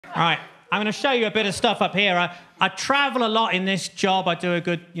right, I'm going to show you a bit of stuff up here. I travel a lot in this job. I do a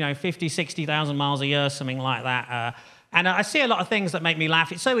good, 50, 60,000 miles a year, something like that. And I see a lot of things that make me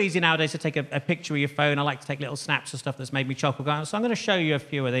laugh. It's so easy nowadays to take a picture with your phone. I like to take little snaps of stuff that's made me chuckle. So I'm going to show you a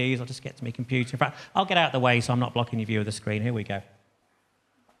few of these. I'll just get to my computer. In fact, I'll get out of the way so I'm not blocking your view of the screen. Here we go.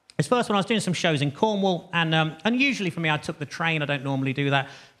 This first one, I was doing some shows in Cornwall, and unusually for me, I took the train. I don't normally do that.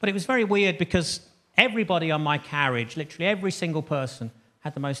 But it was very weird because everybody on my carriage, literally every single person,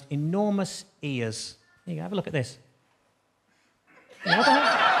 had the most enormous ears. Here you go, have a look at this. What the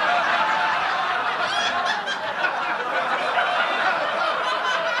heck?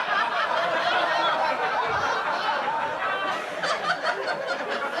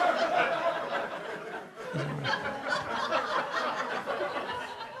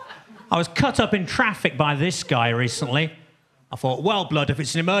 I was cut up in traffic by this guy recently. I thought, well, blood, if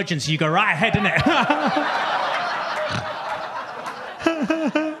it's an emergency, you go right ahead, innit?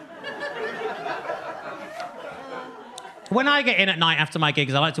 When I get in at night after my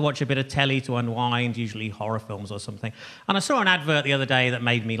gigs, I like to watch a bit of telly to unwind, usually horror films or something. And I saw an advert the other day that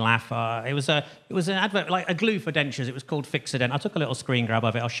made me laugh. It was an advert, like a glue for dentures. It was called Fixodent. I took a little screen grab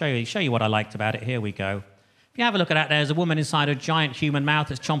of it. I'll show you what I liked about it. Here we go. If you have a look at that, there's a woman inside a giant human mouth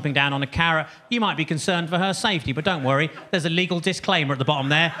that's chomping down on a carrot. You might be concerned for her safety, but don't worry. There's a legal disclaimer at the bottom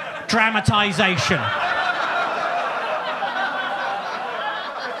there. Dramatisation.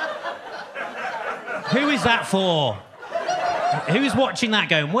 Who is that for? Who's watching that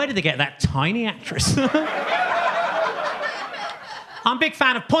going, where did they get that tiny actress? I'm a big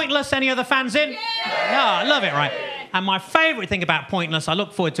fan of Pointless. Any other fans in? Yeah, I love it, right? And my favourite thing about Pointless, I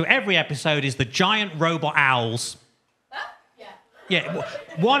look forward to every episode, is the giant robot owls. Yeah,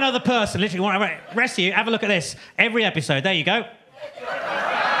 one other person, literally, rest of you, have a look at this. Every episode, there you go.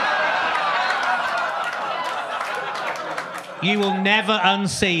 You will never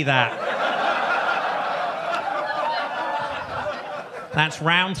unsee that. That's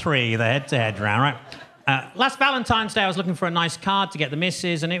round 3, the head-to-head round, right? Last Valentine's Day, I was looking for a nice card to get the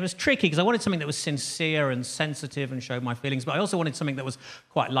missus, and it was tricky because I wanted something that was sincere and sensitive and showed my feelings, but I also wanted something that was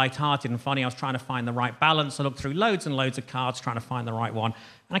quite light-hearted and funny. I was trying to find the right balance. I looked through loads and loads of cards trying to find the right one,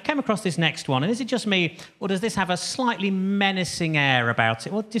 and I came across this next one. And is it just me, or does this have a slightly menacing air about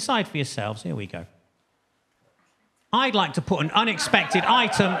it? Well, decide for yourselves. Here we go. I'd like to put an unexpected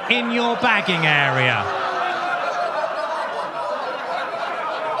item in your bagging area.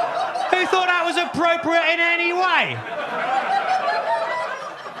 Who thought that was appropriate in any way?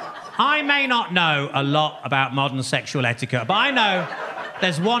 I may not know a lot about modern sexual etiquette, but I know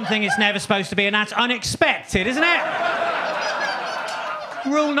there's one thing it's never supposed to be, and that's unexpected, isn't it?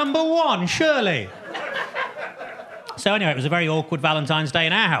 Rule number 1, surely. So anyway, it was a very awkward Valentine's Day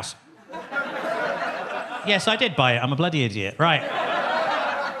in our house. Yes, I did buy it. I'm a bloody idiot. Right.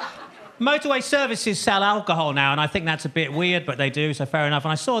 Motorway services sell alcohol now, and I think that's a bit weird, but they do, so fair enough.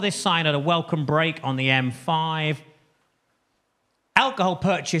 And I saw this sign at a welcome break on the M5. Alcohol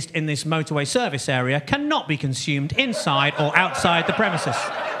purchased in this motorway service area cannot be consumed inside or outside the premises.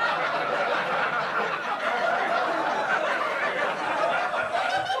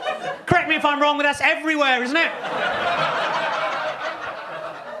 Correct me if I'm wrong, but that's everywhere, isn't it?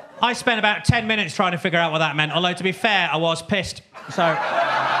 I spent about 10 minutes trying to figure out what that meant, although, to be fair, I was pissed, so...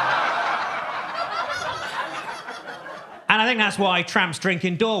 And I think that's why tramps drink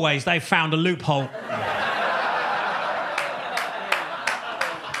in doorways. They've found a loophole.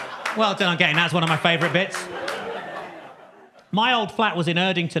 Well done on getting that. That's one of my favourite bits. My old flat was in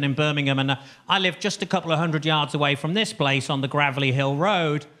Erdington in Birmingham, and I lived just a couple of 100 yards away from this place on the Gravelly Hill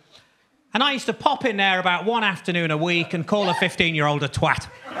Road. And I used to pop in there about one afternoon a week and call a 15-year-old a twat.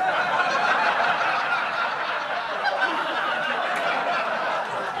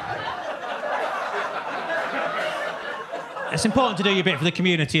 It's important to do your bit for the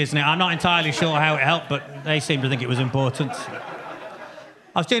community, isn't it? I'm not entirely sure how it helped, but they seem to think it was important.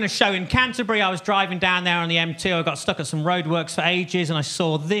 I was doing a show in Canterbury. I was driving down there on the M2. I got stuck at some roadworks for ages, and I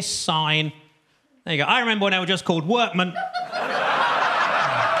saw this sign. There you go. I remember when they were just called Workmen.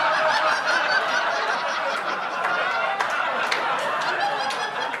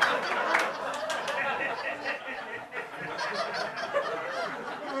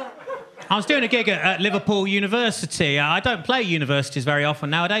 I was doing a gig at Liverpool University. I don't play universities very often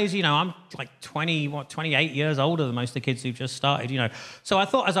nowadays. You know, I'm like 28 years older than most of the kids who've just started, you know. So I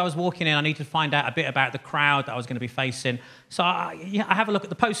thought as I was walking in, I needed to find out a bit about the crowd that I was going to be facing. So I have a look at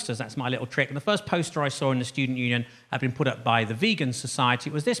the posters. That's my little trick. And the first poster I saw in the Student Union had been put up by the Vegan Society.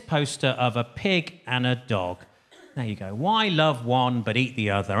 It was this poster of a pig and a dog. There you go. Why love one but eat the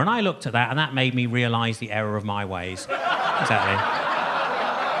other? And I looked at that, and that made me realise the error of my ways. Exactly.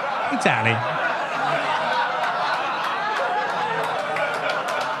 Exactly.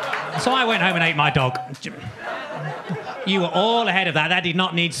 So I went home and ate my dog. You were all ahead of that. That did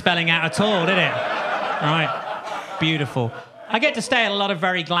not need spelling out at all, did it? Right. Beautiful. I get to stay at a lot of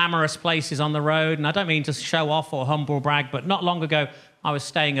very glamorous places on the road, and I don't mean to show off or humble brag, but not long ago, I was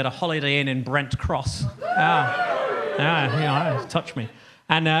staying at a Holiday Inn in Brent Cross. Touch me.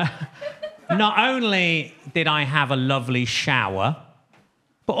 And not only did I have a lovely shower,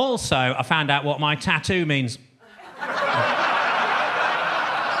 but also I found out what my tattoo means.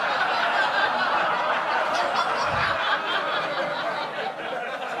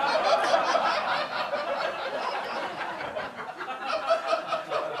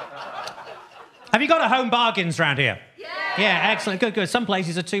 Have you got a Home Bargains around here? Yeah, excellent. Good. Some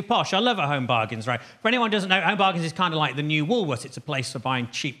places are too posh. I love a Home Bargains, right? For anyone who doesn't know, Home Bargains is kind of like the new Woolworths. It's a place for buying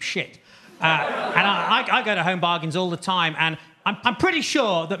cheap shit. And I go to Home Bargains all the time, and I'm pretty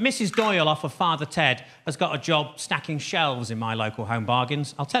sure that Mrs. Doyle off of Father Ted has got a job stacking shelves in my local Home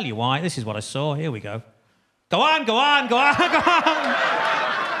Bargains. I'll tell you why. This is what I saw. Here we go. Go on.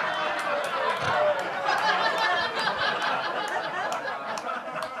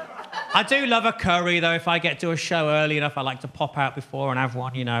 I do love a curry, though. If I get to a show early enough, I like to pop out before and have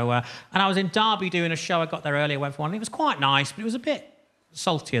one, you know. And I was in Derby doing a show. I got there earlier, went for one. And it was quite nice, but it was a bit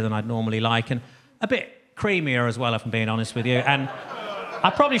saltier than I'd normally like and a bit creamier as well, if I'm being honest with you. And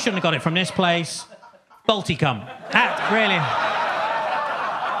I probably shouldn't have got it from this place. Balticum. That really...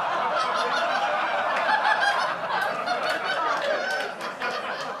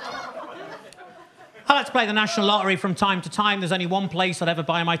 I like to play the National Lottery from time to time. There's only one place I'd ever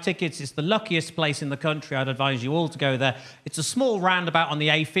buy my tickets. It's the luckiest place in the country. I'd advise you all to go there. It's a small roundabout on the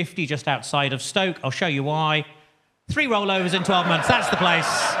A50 just outside of Stoke. I'll show you why. 3 rollovers in 12 months. That's the place.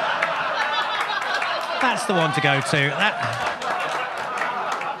 That's the one to go to.